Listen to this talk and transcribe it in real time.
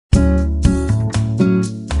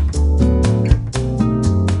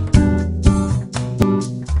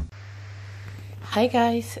Hi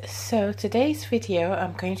guys, so today's video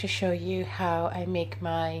I'm going to show you how I make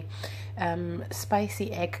my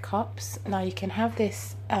spicy egg cups. Now you can have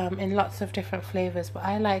this in lots of different flavors, but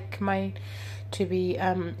I like mine to be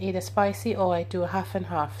either spicy or I do half and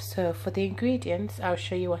half. So for the ingredients I'll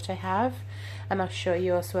show you what I have, and I'll show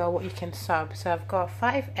you as well what you can sub. So I've got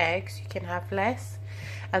 5 eggs, you can have less,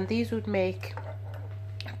 and these would make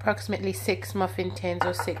approximately 6 muffin tins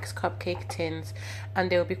or 6 cupcake tins, and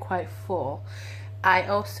they'll be quite full. I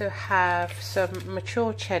also have some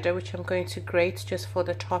mature cheddar which I'm going to grate just for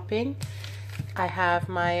the topping. I have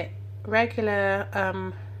my regular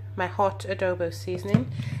my hot adobo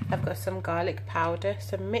seasoning. I've got some garlic powder,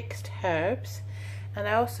 some mixed herbs, and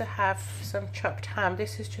I also have some chopped ham.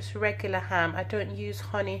 This is just regular ham. I don't use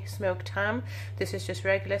honey smoked ham. This is just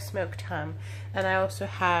regular smoked ham. And I also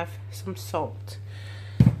have some salt.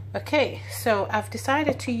 Okay, so I've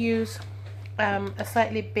decided to use a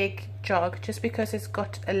slightly big jug just because it's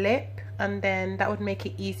got a lip, and then that would make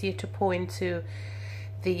it easier to pour into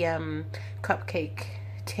the cupcake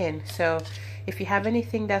tin. So if you have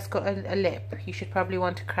anything that's got a lip, you should probably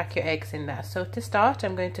want to crack your eggs in that. So to start,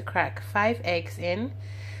 I'm going to crack 5 eggs in,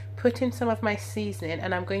 put in some of my seasoning,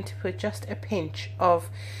 and I'm going to put just a pinch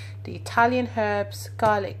of the Italian herbs,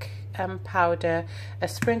 garlic powder, a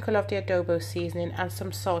sprinkle of the adobo seasoning, and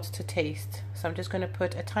some salt to taste. So I'm just going to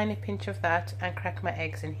put a tiny pinch of that and crack my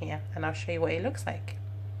eggs in here, and I'll show you what it looks like.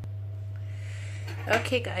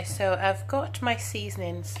 Okay guys, so I've got my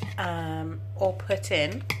seasonings all put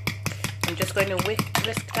in. I'm just going to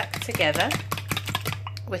whisk that together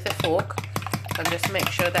with a fork and just make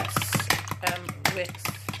sure that's whisked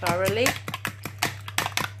thoroughly.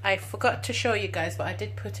 I forgot to show you guys, but I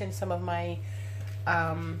did put in some of my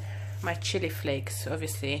my chili flakes,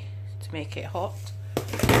 obviously, to make it hot.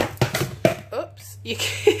 Oops, you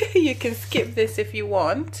can skip this if you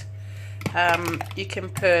want. You can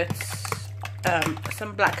put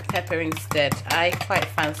some black pepper instead. I quite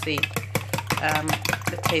fancy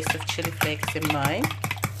the taste of chili flakes in mine.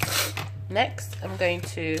 Next, I'm going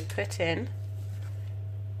to put in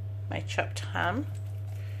my chopped ham.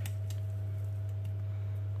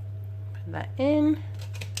 Put that in.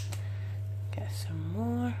 Get some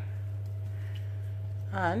more.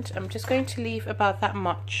 And I'm just going to leave about that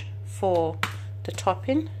much for the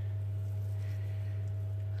topping,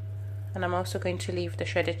 and I'm also going to leave the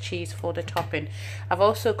shredded cheese for the topping. I've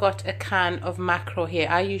also got a can of mackerel here.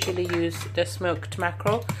 I usually use the smoked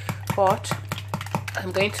mackerel, but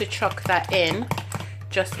I'm going to chuck that in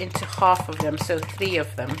just into half of them, so 3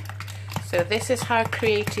 of them. So this is how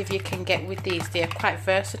creative you can get with these. They're quite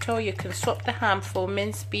versatile. You can swap the ham for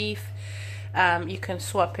minced beef. You can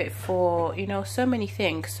swap it for, you know, so many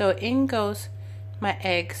things. So in goes my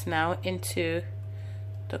eggs now into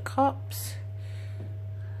the cups.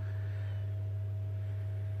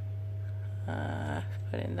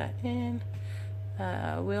 Putting that in.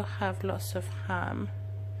 We'll have lots of ham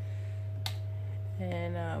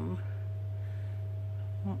and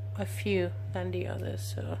a few than the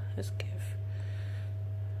others. So let's give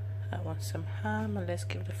that one some ham, and let's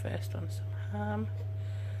give the first one some ham.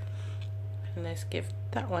 And let's give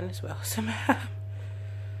that one as well some ham.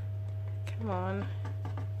 Come on.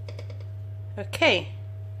 Okay,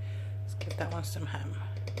 let's give that one some ham.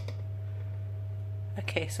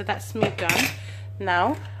 Okay, so that's me done.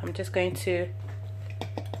 Now I'm just going to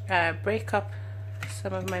break up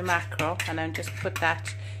some of my mackerel, and then just put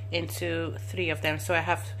that into 3 of them. So I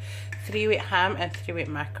have 3 with ham and 3 with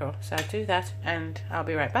mackerel. So I'll do that and I'll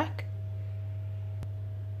be right back.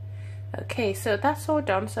 Okay, so that's all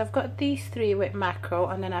done. So I've got these 3 with mackerel,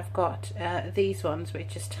 and then I've got these ones with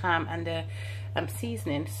just ham and the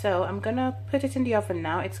seasoning. So I'm gonna put it in the oven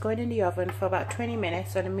now. It's going in the oven for about 20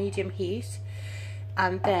 minutes on a medium heat,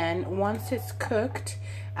 and then once it's cooked,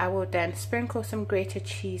 I will then sprinkle some grated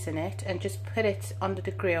cheese in it and just put it under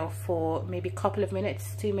the grill for maybe a couple of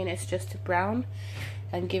minutes, 2 minutes, just to brown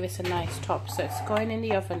and give it a nice top. So it's going in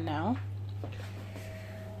the oven now.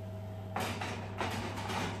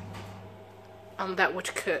 And that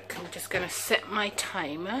would cook. I'm just going to set my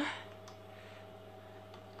timer.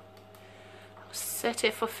 I'll set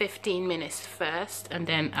it for 15 minutes first, and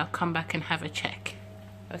then I'll come back and have a check.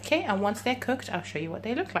 Okay, and once they're cooked, I'll show you what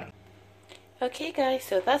they look like. Okay guys,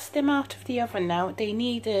 so that's them out of the oven now. They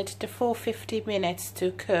needed the full 50 minutes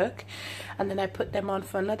to cook, and then I put them on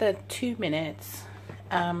for another 2 minutes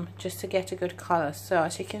just to get a good color. So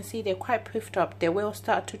as you can see, they're quite puffed up. They will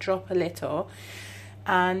start to drop a little.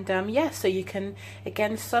 And yeah, so you can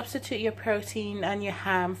again substitute your protein and your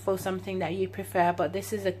ham for something that you prefer, but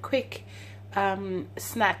this is a quick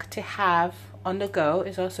snack to have on the go.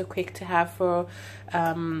 It's also quick to have for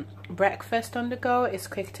breakfast on the go. It's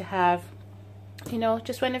quick to have, you know,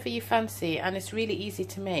 just whenever you fancy, and it's really easy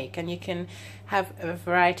to make, and you can have a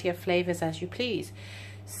variety of flavors as you please.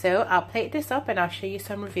 So I'll plate this up and I'll show you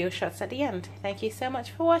some reveal shots at the end. Thank you so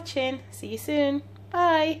much for watching. See you soon.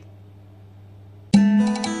 Bye.